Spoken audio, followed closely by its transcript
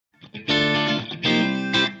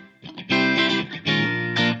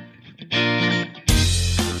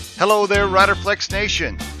Hello there, RiderFlex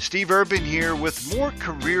Nation. Steve Urban here with more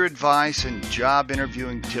career advice and job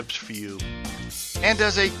interviewing tips for you. And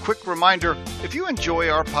as a quick reminder, if you enjoy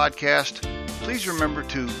our podcast, please remember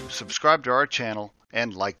to subscribe to our channel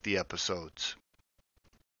and like the episodes.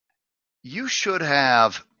 You should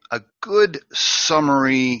have a good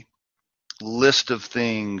summary list of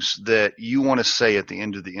things that you want to say at the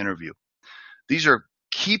end of the interview. These are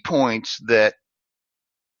key points that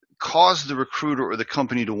cause the recruiter or the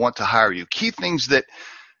company to want to hire you. Key things that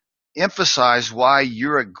emphasize why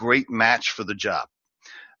you're a great match for the job.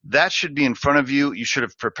 That should be in front of you. You should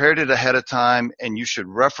have prepared it ahead of time, and you should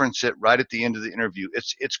reference it right at the end of the interview.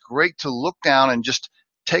 It's great to look down and just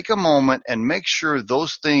take a moment and make sure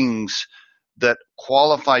those things that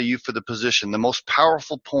qualify you for the position, the most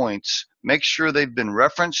powerful points, make sure they've been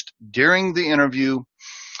referenced during the interview.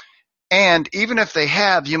 And even if they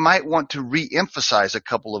have, you might want to re-emphasize a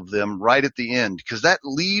couple of them right at the end, because that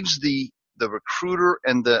leaves the recruiter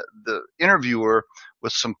and the interviewer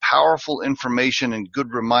with some powerful information and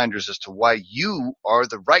good reminders as to why you are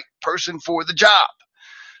the right person for the job.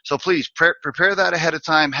 So please prepare that ahead of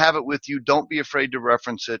time. Have it with you. Don't be afraid to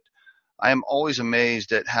reference it. I am always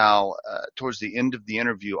amazed at how towards the end of the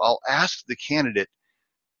interview, I'll ask the candidate,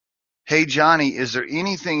 "Hey, Johnny, is there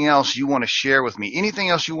anything else you want to share with me? Anything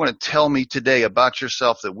else you want to tell me today about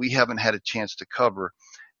yourself that we haven't had a chance to cover?"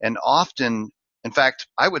 And often, in fact,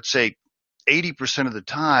 I would say 80% of the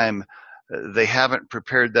time, they haven't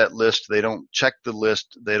prepared that list. They don't check the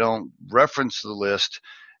list. They don't reference the list.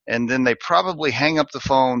 And then they probably hang up the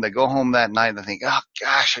phone. They go home that night and they think, "Oh,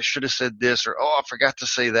 gosh, I should have said this," or, "Oh, I forgot to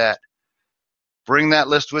say that." Bring that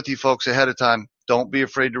list with you, folks, ahead of time. Don't be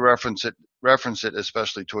afraid to reference it,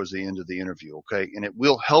 especially towards the end of the interview, okay? And it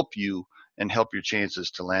will help you and help your chances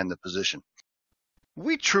to land the position.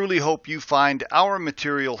 We truly hope you find our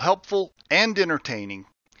material helpful and entertaining.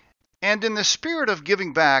 And in the spirit of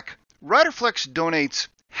giving back, RiderFlex donates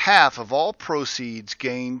half of all proceeds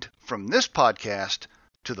gained from this podcast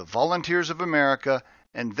to the Volunteers of America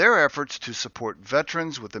and their efforts to support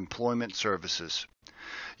veterans with employment services.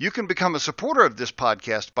 You can become a supporter of this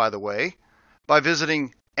podcast, by the way, by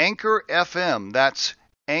visiting Anchor FM. That's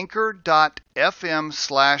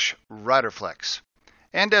anchor.fm/RiderFlex.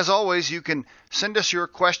 And as always, you can send us your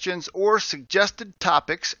questions or suggested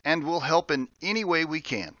topics, and we'll help in any way we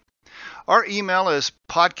can. Our email is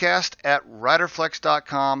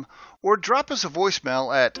podcast@riderflex.com, or drop us a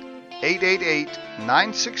voicemail at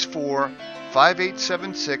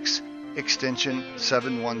 888-964-5876, extension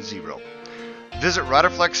 710. Visit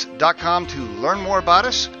riderflex.com to learn more about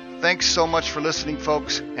us. Thanks so much for listening,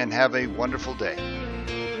 folks, and have a wonderful day.